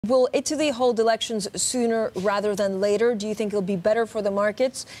Will Italy hold elections sooner rather than later? Do you think it'll be better for the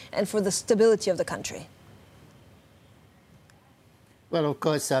markets and for the stability of the country? Well, of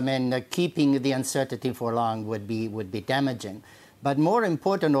course, keeping the uncertainty for long would be damaging. But more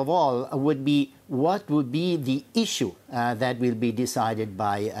important of all would be what would be the issue that will be decided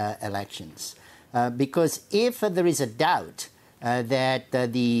by elections. Because if there is a doubt that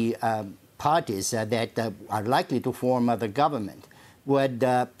the parties that are likely to form the government would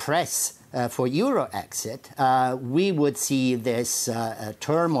press for Euro exit, we would see this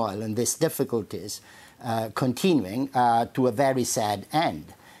turmoil and these difficulties continuing to a very sad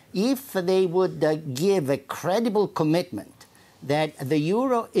end. If they would give a credible commitment that the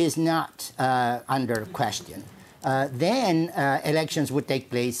euro is not under question, then elections would take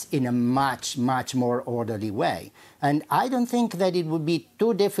place in a much more orderly way. And I don't think that it would be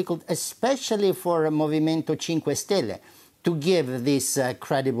too difficult, especially for Movimento 5 Stelle, to give this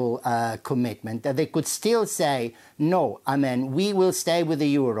credible commitment. They could still say, no, we will stay with the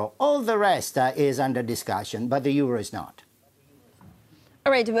euro. All the rest is under discussion, but the euro is not.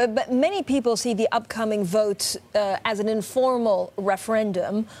 All right, but many people see the upcoming vote as an informal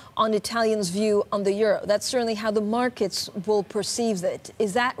referendum on Italians' view on the euro. That's certainly how the markets will perceive it.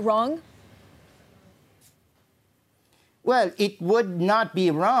 Is that wrong? Well, it would not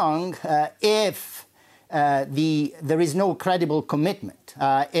be wrong if there is no credible commitment.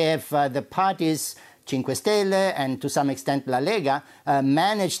 If the parties 5 Stelle and to some extent La Lega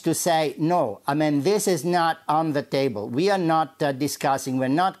managed to say, no, this is not on the table. We are not discussing, we're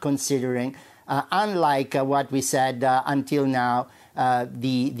not considering, unlike what we said until now,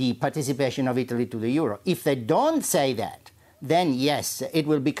 the participation of Italy to the euro. If they don't say that, then yes, it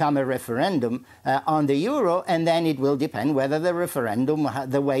will become a referendum on the euro, and then it will depend whether the referendum,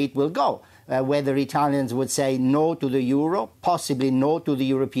 the way it will go. Whether Italians would say no to the euro, possibly no to the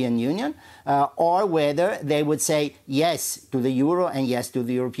European Union, or whether they would say yes to the euro and yes to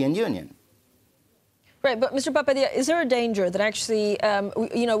the European Union. Right, but Mr. Papadia, is there a danger that actually,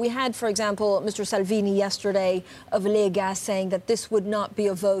 we had, for example, Mr. Salvini yesterday of Lega saying that this would not be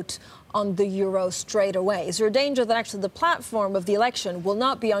a vote on the euro straight away. Is there a danger that actually the platform of the election will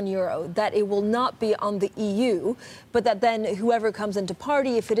not be on euro, that it will not be on the EU, but that then whoever comes into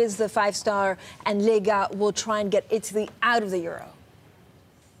party, if it is the Five-Star and Lega, will try and get Italy out of the euro?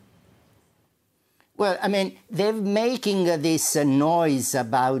 Well, they're making this noise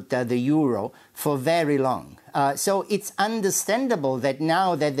about the euro for very long. So it's understandable that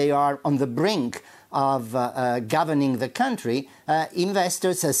now that they are on the brink of governing the country,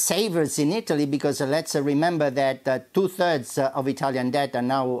 investors, savers in Italy, because let's remember that two-thirds of Italian debt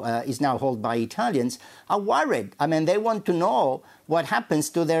is now held by Italians, are worried. They want to know what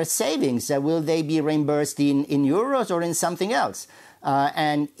happens to their savings. Will they be reimbursed in euros or in something else?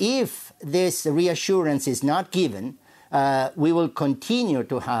 And if this reassurance is not given, we will continue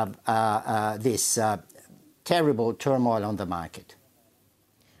to have this terrible turmoil on the market.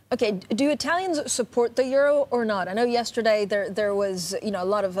 Okay, do Italians support the euro or not? I know yesterday there was a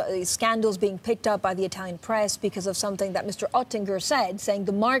lot of scandals being picked up by the Italian press because of something that Mr. Oettinger said, saying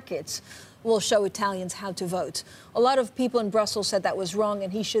the markets will show Italians how to vote. A lot of people in Brussels said that was wrong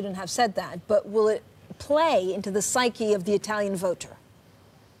and he shouldn't have said that, but will it play into the psyche of the Italian voter?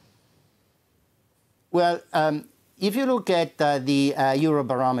 Well, if you look at the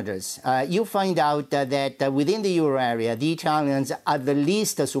Eurobarometers, you find out that within the euro area, the Italians are the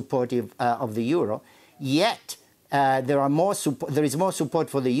least supportive of the euro, yet there is more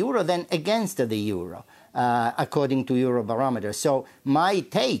support for the euro than against the euro, according to Eurobarometers. So my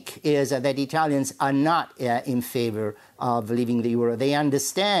take is that Italians are not in favor of leaving the euro. They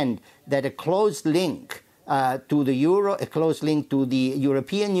understand that a close link to the euro, a close link to the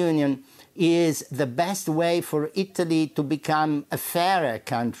European Union, is the best way for Italy to become a fairer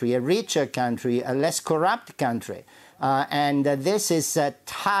country, a richer country, a less corrupt country. And this is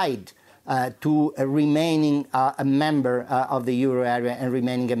tied to remaining a member of the euro area and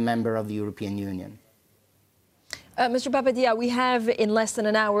remaining a member of the European Union. Mr. Papadia, we have in less than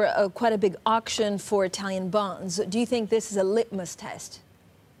an hour quite a big auction for Italian bonds. Do you think this is a litmus test?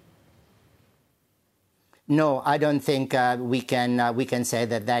 No, I don't think we can say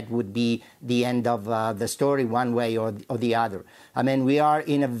that would be the end of the story one way or the other. We are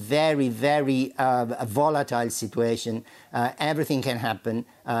in a very volatile situation. Everything can happen.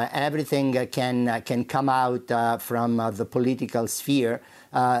 Everything can come out from the political sphere.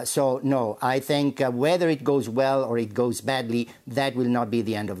 So no, I think whether it goes well or it goes badly, that will not be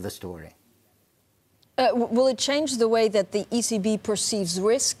the end of the story. Will it change the way that the ECB perceives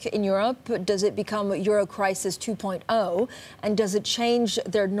risk in Europe? Does it become Euro crisis 2.0? And does it change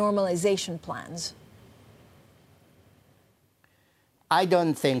their normalization plans? I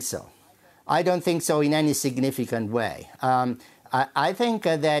don't think so. I don't think so in any significant way. I think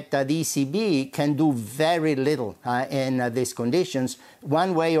that the ECB can do very little in these conditions,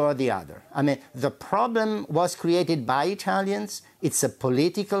 one way or the other. I mean, the problem was created by Italians. It's a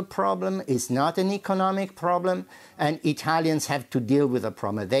political problem. It's not an economic problem. And Italians have to deal with the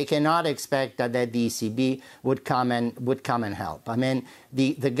problem. They cannot expect that the ECB would come and help. I mean,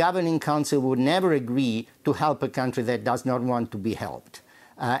 the Governing Council would never agree to help a country that does not want to be helped.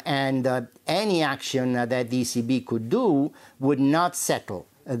 Any action that the ECB could do would not settle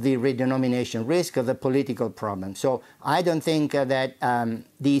the redenomination risk of the political problem. So I don't think that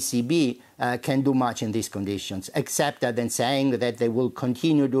the ECB can do much in these conditions, except then saying that they will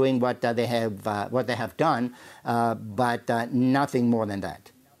continue doing what they have done, but nothing more than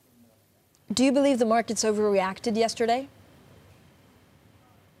that. Do you believe the markets overreacted yesterday?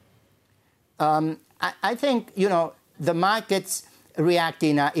 I think, the markets react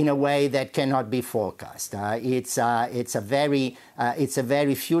in a way that cannot be forecast. It's a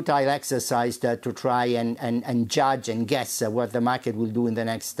very futile exercise to try and judge and guess what the market will do in the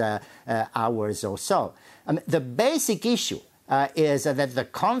next hours or so. The basic issue is that the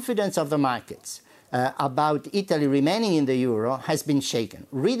confidence of the markets about Italy remaining in the euro has been shaken.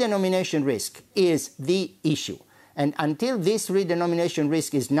 Redenomination risk is the issue. And until this redenomination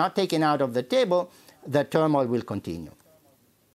risk is not taken out of the table, the turmoil will continue.